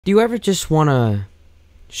Do you ever just want to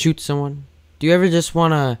shoot someone? Do you ever just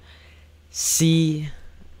want to see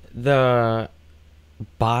the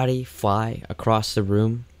body fly across the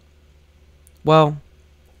room? Well,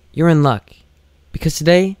 you're in luck, because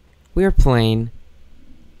today we are playing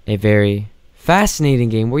a very fascinating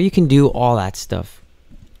game where you can do all that stuff.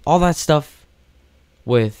 All that stuff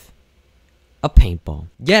with a paintball.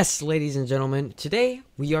 Yes, ladies and gentlemen, today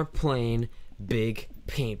we are playing Big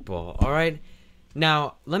Paintball, alright?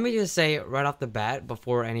 Now, let me just say right off the bat,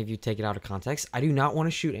 before any of you take it out of context, I do not want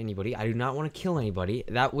to shoot anybody. I do not want to kill anybody.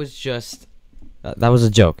 That was just, that was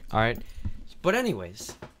a joke, alright? But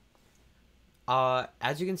anyways,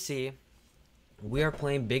 as you can see, we are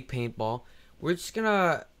playing Big Paintball. We're just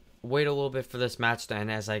gonna wait a little bit for this match to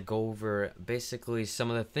end as I go over basically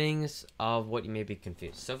some of the things of what you may be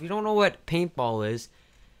confused. So if you don't know what paintball is,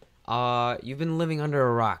 you've been living under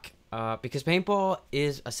a rock. Because paintball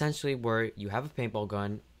is essentially where you have a paintball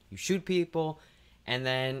gun, you shoot people, and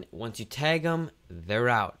then once you tag them, they're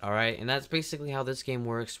out, alright? And that's basically how this game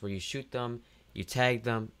works, where you shoot them, you tag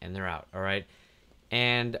them, and they're out, alright?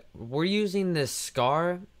 And we're using this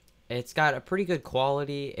Scar. It's got a pretty good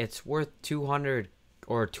quality. It's worth 200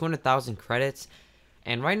 or 200,000 credits.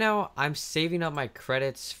 And right now, I'm saving up my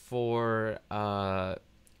credits for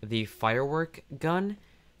the firework gun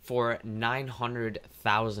for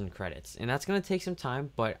 900,000 credits, and that's gonna take some time,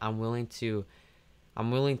 but I'm willing to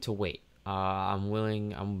wait.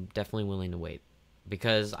 I'm definitely willing to wait,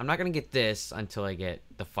 because I'm not gonna get this until I get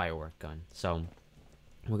the firework gun. So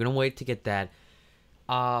we're gonna wait to get that.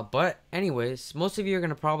 But anyways, most of you are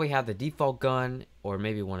gonna probably have the default gun, or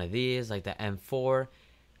maybe one of these, like the M4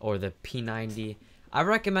 or the P90. I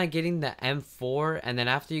recommend getting the M4, and then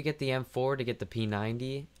after you get the M4 to get the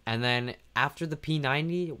P90, and then after the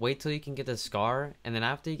P90, wait till you can get the Scar, and then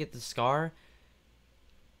after you get the Scar,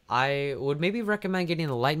 I would maybe recommend getting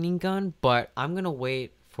the lightning gun, but I'm gonna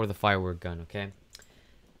wait for the firework gun, okay?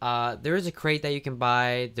 There is a crate that you can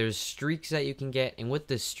buy, there's streaks that you can get, and with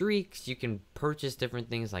the streaks, you can purchase different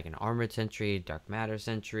things like an armored sentry, dark matter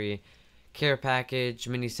sentry, care package,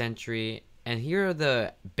 mini sentry, and here are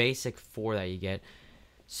the basic 4 that you get.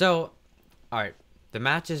 So, alright, the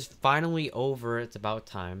match is finally over. It's about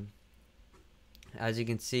time. As you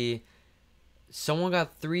can see, someone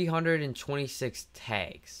got 326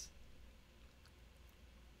 tags.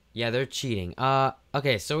 Yeah, they're cheating.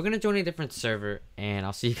 Okay, so we're gonna join a different server, and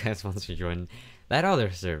I'll see you guys once we join that other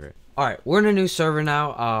server. Alright, we're in a new server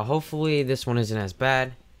now. Hopefully this one isn't as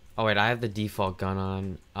bad. Oh wait, I have the default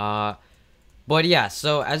gun on. But yeah,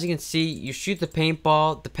 so as you can see, you shoot the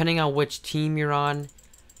paintball depending on which team you're on.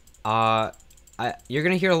 You're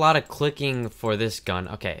gonna hear a lot of clicking for this gun.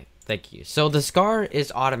 Okay, thank you. So the Scar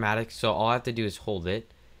is automatic, so all I have to do is hold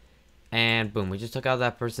it, and boom, we just took out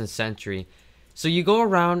that person's sentry. So you go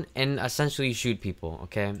around and essentially you shoot people,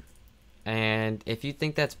 okay? And if you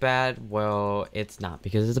think that's bad, well, it's not,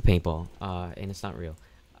 because it's a paintball, and it's not real.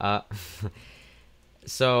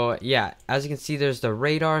 So yeah, as you can see, there's the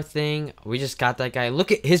radar thing. We just got that guy.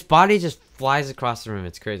 Look at his body, just flies across the room.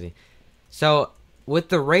 It's crazy. So with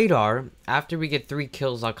the radar, after we get 3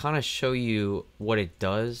 kills, I'll kind of show you what it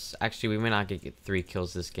does. Actually, we may not get 3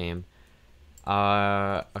 kills this game.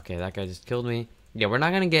 Okay, that guy just killed me. Yeah, we're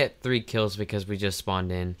not gonna get 3 kills because we just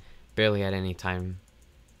spawned in, barely had any time.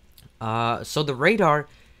 So the radar,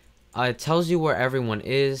 it tells you where everyone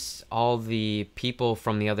is, all the people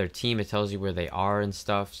from the other team. It tells you where they are and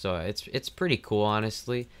stuff. So it's pretty cool,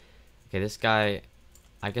 honestly. Okay, this guy,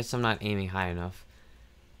 I guess I'm not aiming high enough.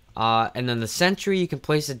 And then the sentry, you can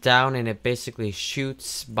place it down and it basically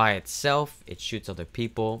shoots by itself. It shoots other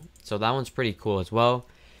people. So that one's pretty cool as well.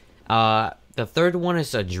 The third one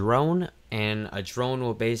is a drone, and a drone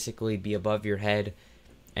will basically be above your head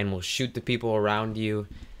and will shoot the people around you,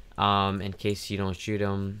 in case you don't shoot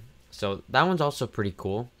them. So that one's also pretty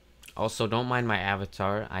cool. Also, don't mind my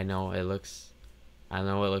avatar. I know it looks kind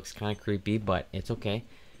of creepy, but it's okay.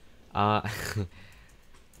 And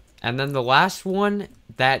then the last one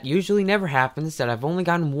that usually never happens, that I've only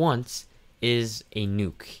gotten once, is a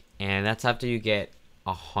nuke, and that's after you get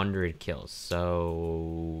 100 kills.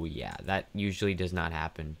 So yeah, that usually does not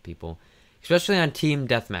happen, people, especially on team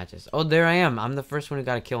deathmatches. Oh, there I am. I'm the first one who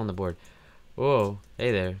got a kill on the board. Whoa,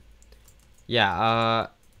 hey there. Yeah,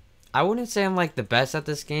 I wouldn't say I'm like the best at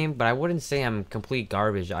this game, but I wouldn't say I'm complete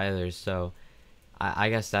garbage either. So I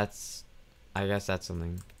guess that's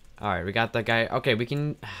something. All right, we got that guy. Okay, we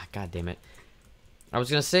can. God damn it! I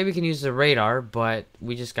was gonna say we can use the radar, but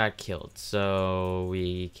we just got killed, so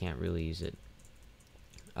we can't really use it.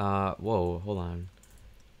 Whoa, hold on.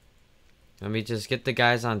 Let me just get the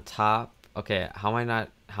guys on top. Okay, how am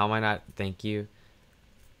I not? Thank you.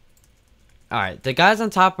 Alright, the guys on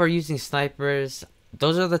top are using snipers.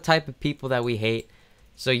 Those are the type of people that we hate.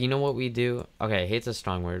 So you know what we do? Okay, hate's a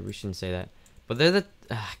strong word. We shouldn't say that. But they're the...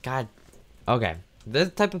 God. Okay. They're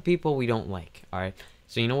the type of people we don't like. Alright?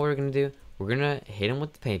 So you know what we're going to do? We're going to hit them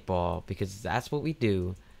with the paintball. Because that's what we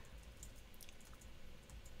do.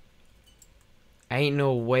 Ain't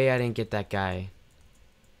no way I didn't get that guy.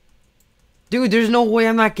 Dude, there's no way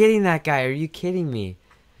I'm not getting that guy. Are you kidding me?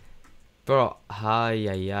 Bro. Hi,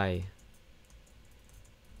 ay, ay.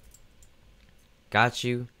 Got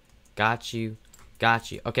you. Got you.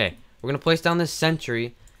 Got you. Okay. We're going to place down this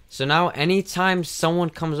sentry. So now anytime someone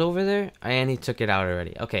comes over there. And he took it out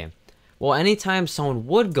already. Okay. Well, anytime someone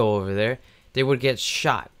would go over there, they would get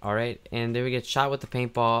shot. Alright? And they would get shot with the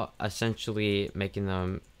paintball. Essentially making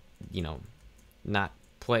them, you know, not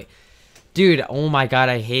play. Dude, oh my god.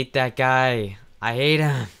 I hate that guy. I hate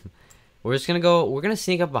him. We're just going to go. We're going to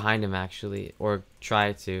sneak up behind him actually. Or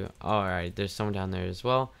try to. Alright. There's someone down there as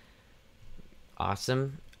well.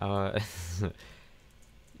 Awesome.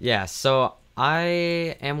 Yeah, so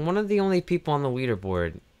I am one of the only people on the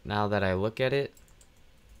leaderboard now that I look at it.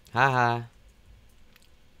 Haha.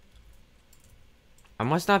 I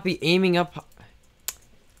must not be aiming up.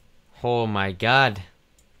 Oh my god.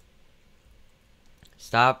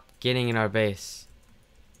 Stop getting in our base.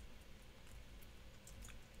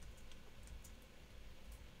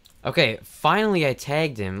 Okay, finally I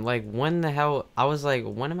tagged him. Like, when the hell? I was like,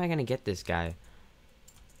 when am I gonna get this guy?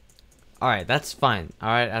 Alright, that's fine.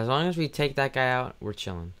 Alright, as long as we take that guy out, we're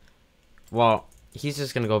chilling. Well, he's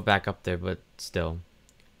just gonna go back up there, but still.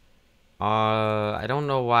 I don't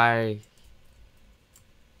know why.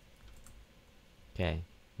 Okay,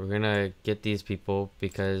 we're gonna get these people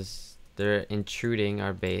because they're intruding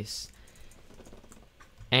our base.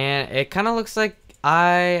 And it kind of looks like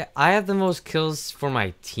I have the most kills for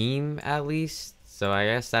my team, at least. So I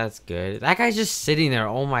guess that's good. That guy's just sitting there.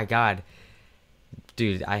 Oh my god.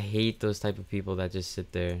 Dude, I hate those type of people that just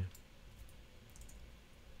sit there.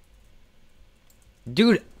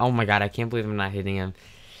 Dude, oh my god, I can't believe I'm not hitting him.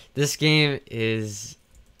 This game is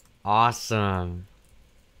awesome.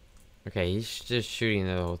 Okay, he's just shooting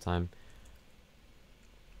the whole time.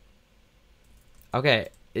 Okay,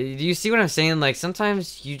 do you see what I'm saying? Like,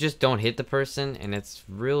 sometimes you just don't hit the person, and it's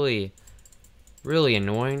really, really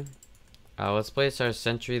annoying. Let's place our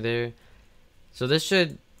sentry there. So this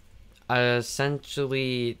should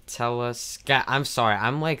essentially tell us. God, I'm sorry,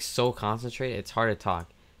 I'm like so concentrated, it's hard to talk.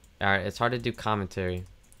 Alright, it's hard to do commentary.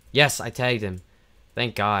 Yes, I tagged him.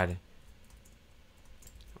 Thank God.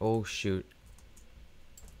 Oh shoot.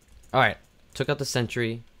 Alright, took out the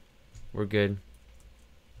sentry. We're good.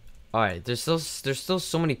 Alright, there's still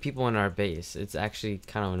so many people in our base. It's actually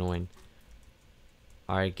kind of annoying.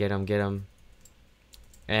 Alright, get him.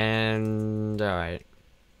 And alright.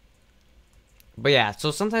 But yeah,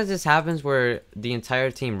 so sometimes this happens where the entire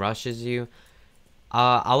team rushes you.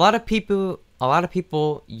 A lot of people,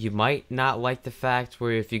 you might not like the fact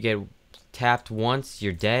where if you get tapped once,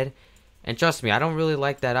 you're dead. And trust me, I don't really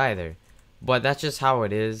like that either. But that's just how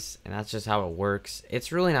it is, and that's just how it works.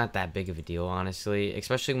 It's really not that big of a deal, honestly.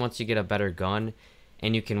 Especially once you get a better gun,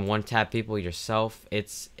 and you can one-tap people yourself.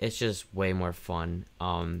 It's just way more fun.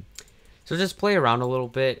 So just play around a little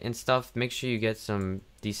bit and stuff. Make sure you get some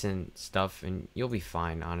decent stuff, and you'll be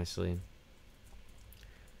fine, honestly.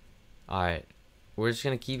 Alright. We're just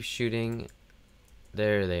gonna keep shooting.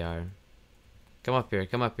 There they are. Come up here,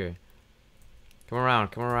 come up here. Come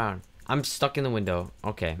around. I'm stuck in the window.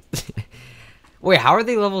 Okay. Wait, how are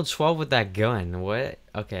they level 12 with that gun? What?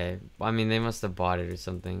 Okay. I mean, they must have bought it or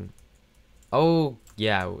something. Oh,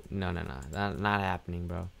 yeah. No. Not happening,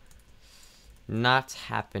 bro. Not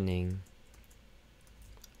happening.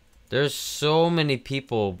 There's so many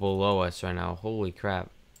people below us right now. Holy crap.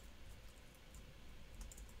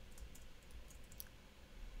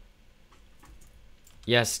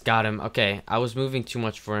 Yes, got him. Okay, I was moving too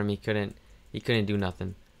much for him. He couldn't do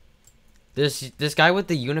nothing. This guy with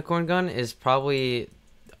the unicorn gun is probably...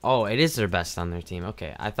 Oh, it is their best on their team.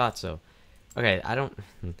 Okay, I thought so. Okay, I don't...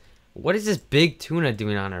 What is this big tuna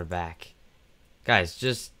doing on our back? Guys,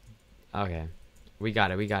 just... Okay. We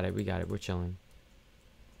got it. We're chilling.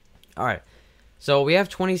 Alright. So, we have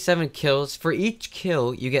 27 kills. For each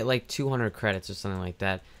kill, you get like 200 credits or something like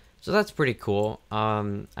that. So, that's pretty cool.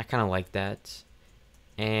 I kind of like that.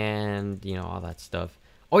 And, you know, all that stuff.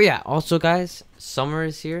 Oh yeah, also guys, summer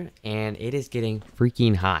is here and it is getting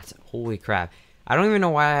freaking hot. Holy crap. I don't even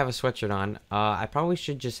know why I have a sweatshirt on. I probably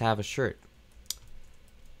should just have a shirt.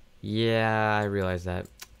 Yeah, I realize that.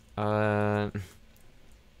 But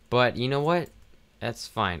you know what? That's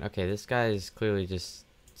fine. Okay, this guy is clearly just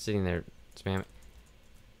sitting there spamming.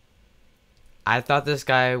 I thought this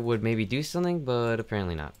guy would maybe do something, but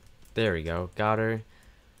apparently not. There we go. Got her.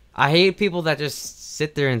 I hate people that just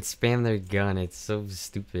sit there and spam their gun. It's so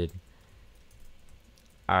stupid.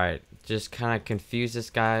 Alright, just kind of confuse this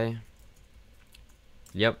guy.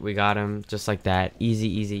 Yep, we got him. Just like that. Easy,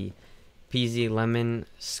 easy. Peasy, lemon,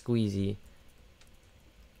 squeezy.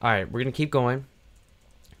 Alright, we're going to keep going.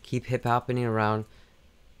 Keep hip-hopping around.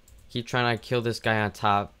 Keep trying to kill this guy on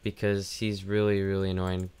top because he's really, really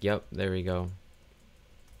annoying. Yep, there we go.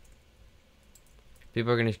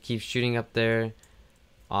 People are going to keep shooting up there.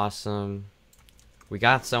 Awesome. We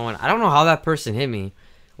got someone. I don't know how that person hit me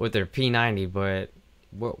with their P90, but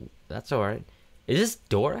that's alright. Is this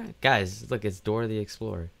Dora? Guys, look, it's Dora the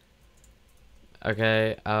Explorer.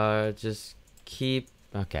 Okay, just keep...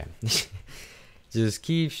 Okay. Just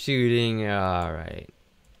keep shooting. Alright.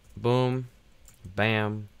 Boom.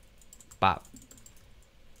 Bam. Bop.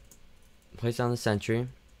 Place down the sentry.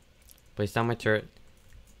 Place down my turret.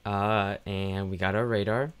 And we got our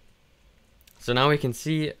radar. So now we can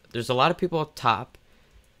see there's a lot of people up top.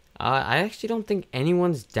 I actually don't think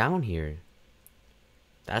anyone's down here.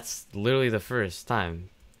 That's literally the first time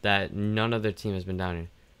that none of their team has been down here.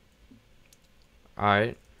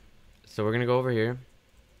 Alright. So we're going to go over here.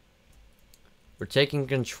 We're taking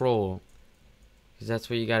control. Because that's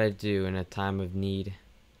what you got to do in a time of need.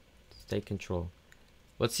 Take control.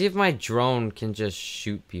 Let's see if my drone can just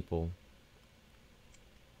shoot people.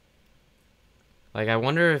 Like, I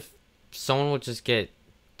wonder if someone will just get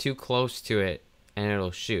too close to it and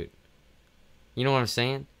it'll shoot. You know what I'm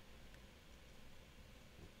saying?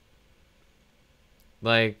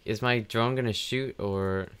 Like, is my drone gonna shoot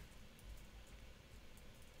or...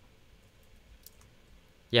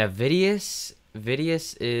 Yeah, Vidius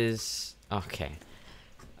is... Okay.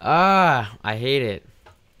 I hate it.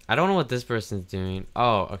 I don't know what this person's doing.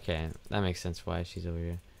 Oh, okay. That makes sense why she's over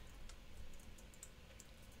here.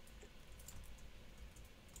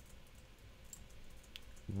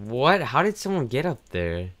 What? How did someone get up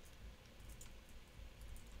there?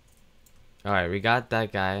 Alright, we got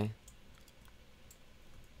that guy.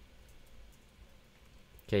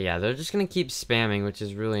 Okay, yeah, they're just gonna keep spamming, which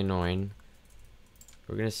is really annoying.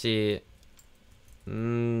 We're gonna see...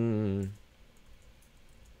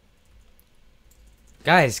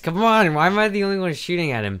 Guys, come on! Why am I the only one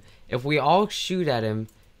shooting at him? If we all shoot at him,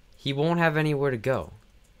 he won't have anywhere to go.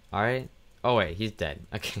 Alright? Oh wait, he's dead.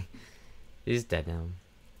 Okay. He's dead now.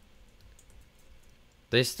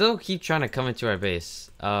 They still keep trying to come into our base,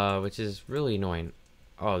 which is really annoying.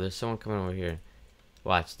 Oh, there's someone coming over here.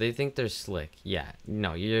 Watch, they think they're slick. Yeah,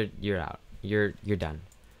 no, you're out. You're done.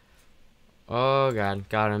 Oh god,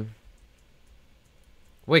 got him.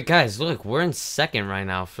 Wait, guys, look, we're in second right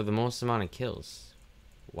now for the most amount of kills.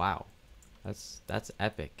 Wow, that's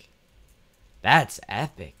epic. That's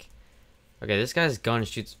epic. Okay, this guy's gun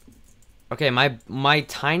shoots. Okay, my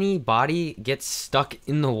tiny body gets stuck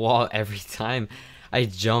in the wall every time I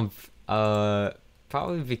jump.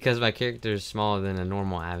 Probably because my character is smaller than a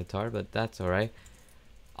normal avatar, but that's alright.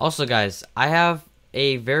 Also, guys, I have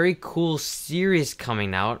a very cool series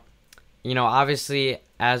coming out. You know, obviously,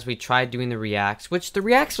 as we tried doing the reacts, which the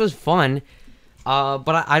reacts was fun,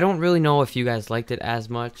 but I don't really know if you guys liked it as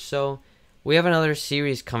much. So we have another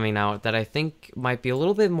series coming out that I think might be a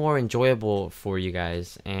little bit more enjoyable for you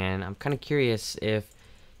guys, and I'm kind of curious if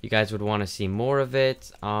you guys would want to see more of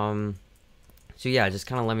it. So yeah, just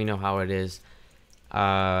kind of let me know how it is.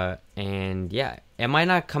 And yeah, it might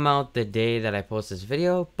not come out the day that I post this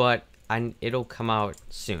video, but it'll come out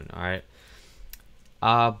soon. All right.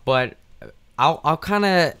 But I'll kind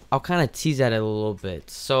of tease at it a little bit.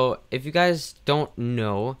 So if you guys don't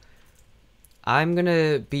know, I'm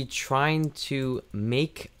gonna be trying to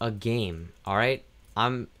make a game. All right.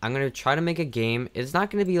 I'm gonna try to make a game. It's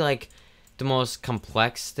not gonna be like the most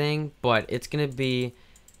complex thing, but it's gonna be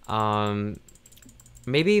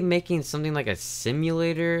maybe making something like a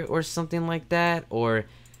simulator or something like that, or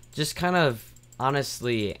just kind of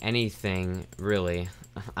honestly anything really.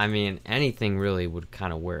 I mean, anything really would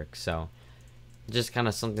kind of work. So just kind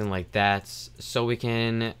of something like that, so we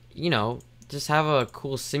can, you know, just have a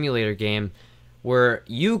cool simulator game where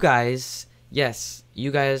you guys, yes, you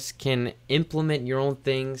guys can implement your own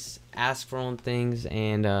things, ask for own things,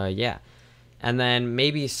 and yeah. And then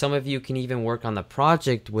maybe some of you can even work on the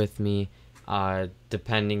project with me,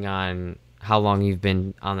 depending on how long you've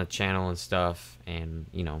been on the channel and stuff, and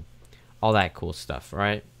you know, all that cool stuff.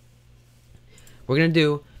 Right? We're gonna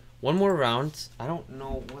do one more round. I don't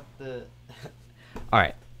know what the all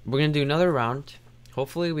right, we're gonna do another round.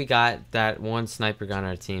 Hopefully we got that one sniper gun on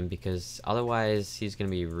our team, because otherwise he's gonna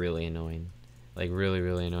be really annoying, like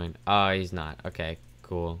really annoying. Oh, he's not. Okay,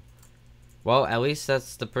 cool. Well, at least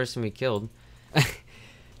that's the person we killed.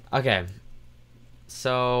 Okay.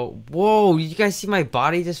 So, whoa, you guys see my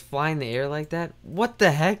body just fly in the air like that? What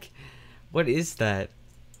the heck? What is that?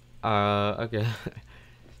 Okay.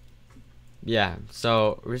 Yeah,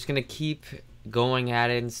 so we're just gonna keep going at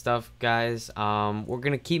it and stuff, guys. We're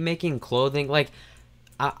gonna keep making clothing. Like,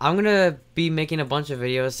 I'm gonna be making a bunch of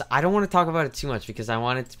videos. I don't want to talk about it too much because I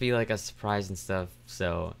want it to be like a surprise and stuff.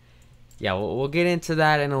 So, yeah, we'll get into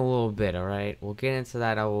that in a little bit, alright? We'll get into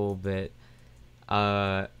that a little bit.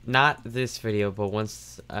 Not this video, but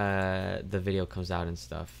once the video comes out and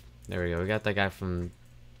stuff. There we go. We got that guy from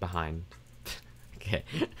behind. Okay.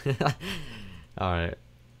 Alright.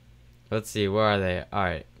 Let's see, where are they?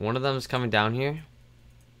 Alright. One of them is coming down here.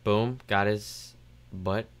 Boom. Got his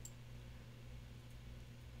butt.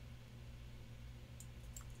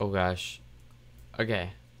 Oh gosh.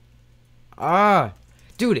 Okay. Ah!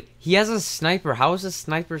 Dude, he has a sniper. How is a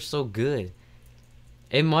sniper so good?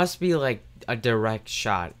 It must be like a direct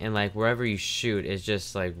shot, and like wherever you shoot is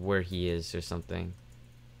just like where he is or something.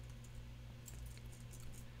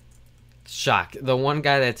 Shock. The one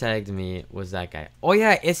guy that tagged me was that guy. Oh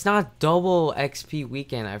yeah, it's not double XP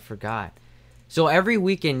weekend. I forgot. So every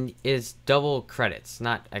weekend is double credits,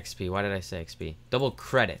 not XP. Why did I say XP? Double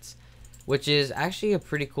credits, which is actually a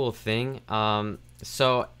pretty cool thing.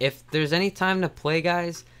 So if there's any time to play,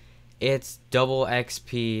 guys, it's double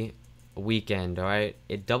XP weekend. All right,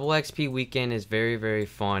 double XP weekend is very, very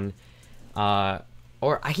fun. Or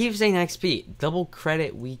I keep saying XP. Double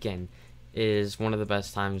credit weekend is one of the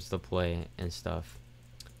best times to play and stuff.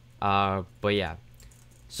 But yeah.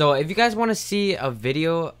 So if you guys want to see a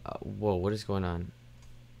video, whoa, what is going on?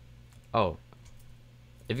 Oh,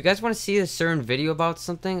 if you guys want to see a certain video about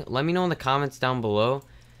something, let me know in the comments down below.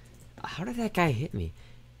 How did that guy hit me?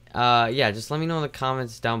 Yeah, just let me know in the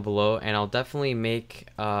comments down below, and I'll definitely make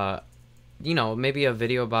you know, maybe a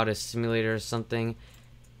video about a simulator or something,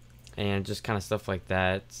 and just kind of stuff like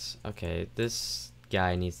that. Okay, this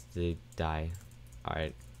guy needs to die. All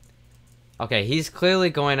right. Okay, he's clearly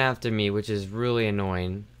going after me, which is really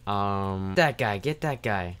annoying. That guy, get that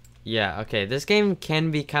guy. Yeah, okay, this game can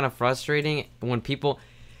be kind of frustrating when people...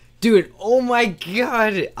 Dude, oh my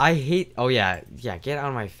god, I hate... Oh yeah, get out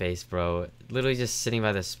of my face, bro. Literally just sitting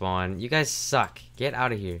by the spawn. You guys suck. Get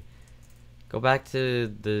out of here. Go back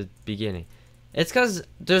to the beginning. It's because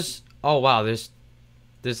there's... Oh wow, there's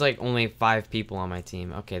like only 5 people on my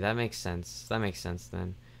team. Okay, that makes sense. That makes sense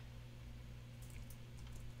then.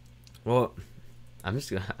 Well, I'm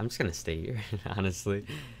just gonna stay here, honestly.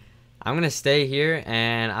 I'm gonna stay here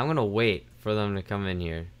and I'm gonna wait for them to come in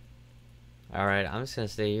here. Alright, I'm just gonna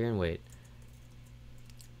stay here and wait.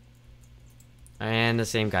 And the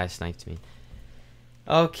same guy sniped me.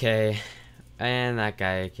 Okay. And that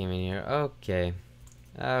guy came in here. Okay.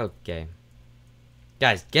 Okay.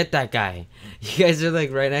 Guys, get that guy. You guys are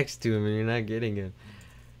like right next to him and you're not getting him.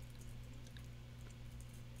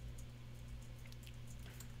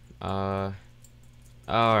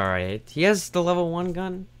 Alright. He has the level 1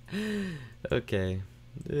 gun? Okay.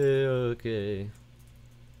 Okay.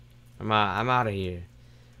 I'm out of here.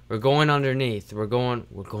 We're going underneath. We're going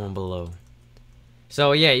below.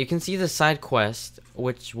 So yeah, you can see the side quest,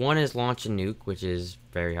 which one is launch a nuke, which is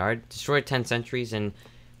very hard. Destroy 10 sentries and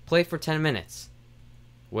play for 10 minutes.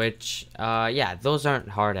 Which yeah, those aren't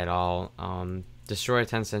hard at all. Destroy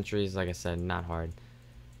 10 sentries, like I said, not hard.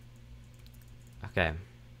 Okay.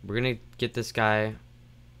 We're gonna get this guy.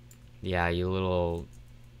 Yeah, you little...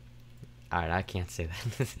 Alright, I can't say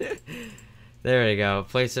that. There we go.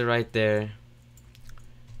 Place it right there.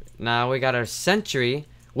 Now we got our sentry,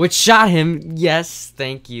 which shot him. Yes,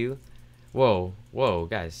 thank you. Whoa, whoa,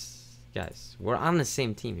 guys. Guys, we're on the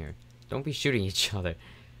same team here. Don't be shooting each other.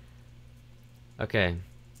 Okay.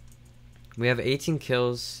 We have 18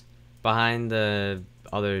 kills behind the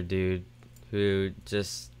other dude who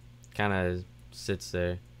just kind of sits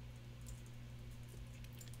there.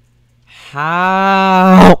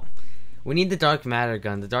 How? We need the dark matter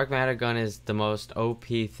gun. The dark matter gun is the most OP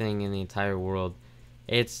thing in the entire world.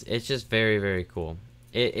 It's just very, very cool.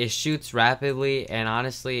 It shoots rapidly, and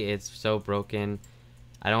honestly, it's so broken.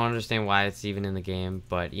 I don't understand why it's even in the game,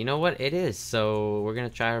 but you know what? It is, so we're gonna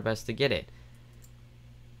try our best to get it.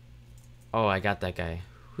 Oh, I got that guy.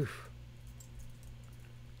 Whew.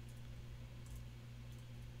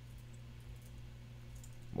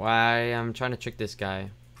 Why? I'm trying to trick this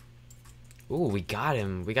guy. Ooh, we got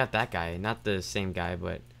him. We got that guy. Not the same guy,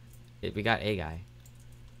 but we got a guy.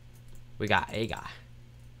 We got a guy.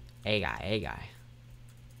 A guy.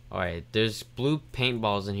 Alright, there's blue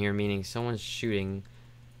paintballs in here, meaning someone's shooting.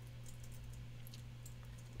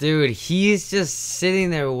 Dude, he's just sitting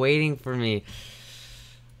there waiting for me.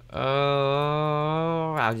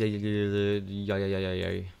 Oh,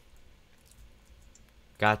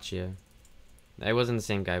 gotcha. It wasn't the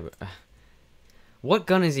same guy, but what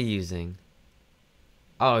gun is he using?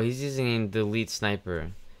 Oh, he's using the elite sniper.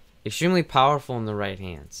 Extremely powerful in the right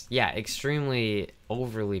hands. Yeah, extremely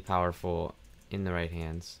overly powerful in the right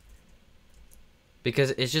hands. Because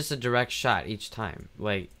it's just a direct shot each time.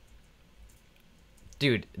 Like,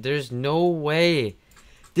 dude, there's no way.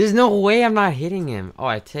 There's no way I'm not hitting him. Oh,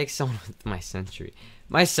 I take someone with my sentry.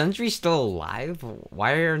 My sentry's still alive?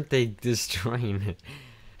 Why aren't they destroying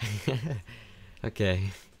it?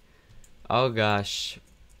 Okay. Oh, gosh.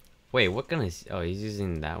 Wait, what gun is... Oh, he's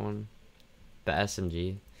using that one? The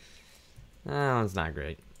SMG? That one's not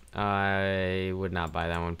great. I would not buy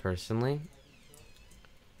that one personally.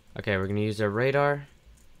 Okay, we're gonna use our radar.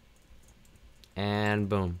 And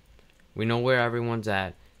boom. We know where everyone's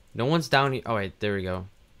at. No one's down here. Oh, wait, there we go.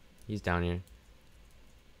 He's down here.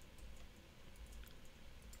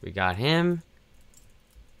 We got him.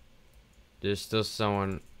 There's still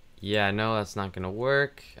someone... Yeah, no, that's not gonna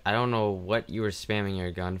work. I don't know what you were spamming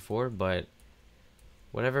your gun for, but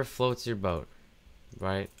whatever floats your boat,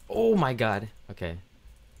 right? Oh my god. Okay.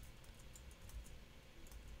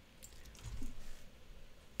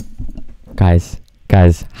 Guys,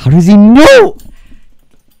 how does he know?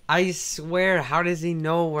 I swear, how does he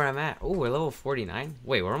know where I'm at? Oh, we're level 49.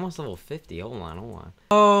 Wait, we're almost level 50. Hold on.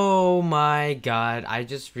 Oh my god, I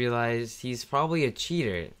just realized he's probably a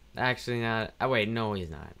cheater. Actually not. Oh wait, no he's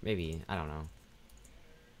not. Maybe, I don't know.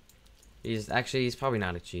 He's probably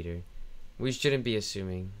not a cheater. We shouldn't be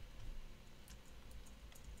assuming.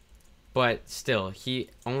 But still, he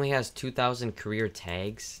only has 2,000 career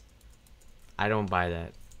tags. I don't buy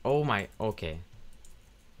that. Oh my, okay.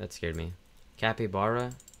 That scared me.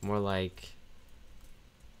 Capybara, more like...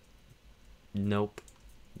 Nope.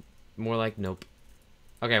 More like nope.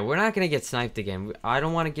 Okay, we're not gonna get sniped again. I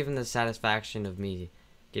don't want to give him the satisfaction of me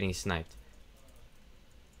getting sniped.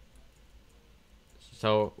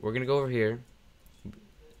 So we're gonna go over here.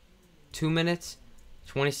 2 minutes,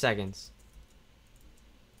 20 seconds.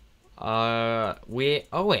 Oh wait,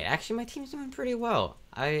 actually my team's doing pretty well.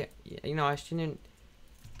 I shouldn't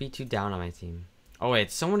be too down on my team. Oh wait,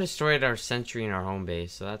 someone destroyed our sentry in our home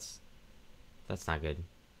base, so that's not good.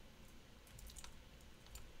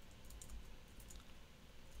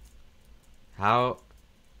 How?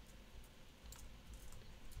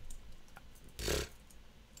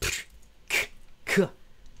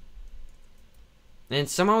 And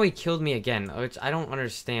somehow he killed me again, which I don't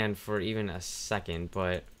understand for even a second,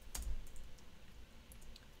 but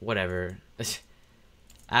whatever.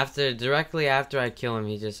 Directly after I kill him,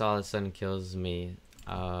 he just all of a sudden kills me.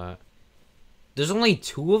 There's only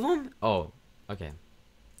 2 of them? Oh, okay.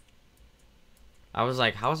 I was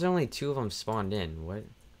like, how is there only 2 of them spawned in? What?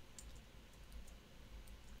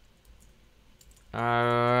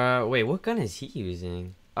 Wait, what gun is he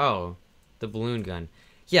using? Oh, the balloon gun.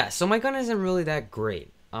 Yeah, so my gun isn't really that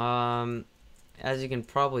great. As you can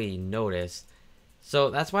probably notice. So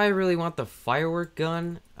that's why I really want the firework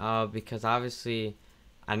gun. Because obviously,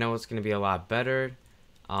 I know it's gonna be a lot better.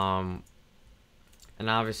 And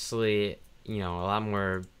obviously, you know, a lot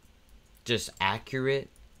more just accurate.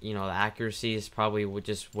 You know, the accuracy is probably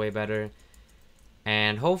just way better.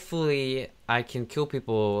 And hopefully, I can kill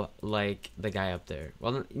people like the guy up there.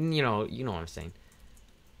 Well, you know what I'm saying.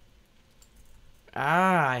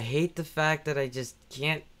 I hate the fact that I just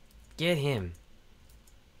can't get him.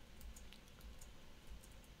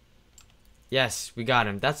 Yes, we got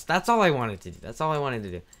him. That's all I wanted to do. That's all I wanted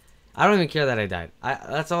to do. I don't even care that I died.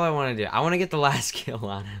 That's all I want to do. I want to get the last kill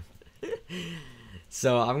on him.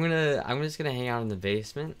 So I'm just gonna hang out in the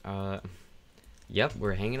basement. Yep,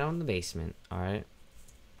 we're hanging out in the basement. All right,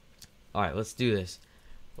 let's do this.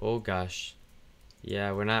 Oh gosh,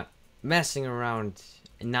 yeah, we're not messing around.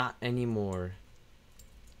 Not anymore.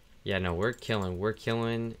 Yeah, no, we're killing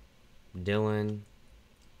Dylan.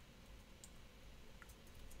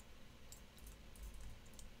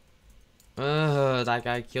 That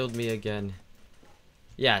guy killed me again.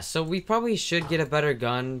 Yeah, so we probably should get a better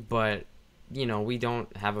gun, but you know, we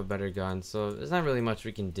don't have a better gun, so there's not really much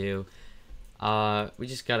we can do. We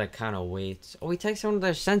just gotta kind of wait. Oh, we take someone with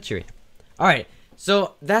their sentry. Alright,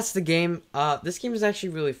 so that's the game. This game is actually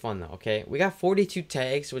really fun though, okay? We got 42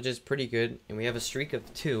 tags, which is pretty good, and we have a streak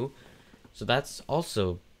of 2, so that's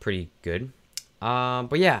also pretty good.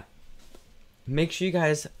 But yeah, make sure you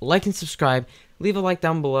guys like and subscribe. Leave a like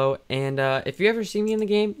down below, and if you ever see me in the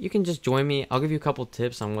game, you can just join me. I'll give you a couple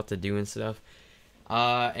tips on what to do and stuff,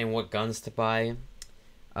 and what guns to buy.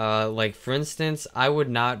 Like for instance, I would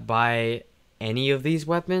not buy any of these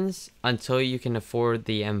weapons until you can afford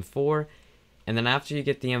the M4. And then after you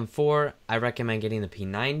get the M4, I recommend getting the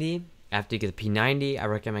P90. After you get the P90, I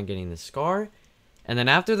recommend getting the Scar. And then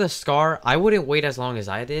after the Scar, I wouldn't wait as long as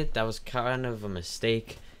I did. That was kind of a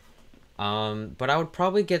mistake. But I would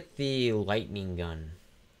probably get the lightning gun.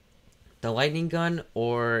 The lightning gun,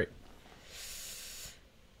 or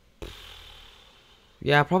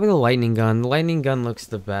yeah, probably the lightning gun. The lightning gun looks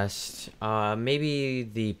the best. Maybe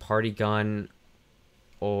the party gun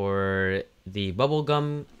or the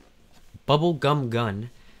bubblegum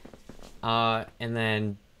gun. And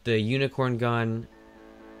then the unicorn gun,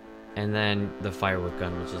 and then the firework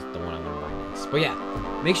gun, which is the one I'm gonna buy next. But yeah,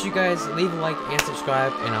 make sure you guys leave a like and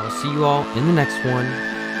subscribe, and I will see you all in the next one.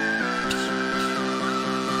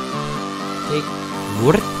 Take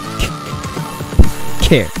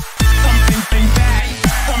care.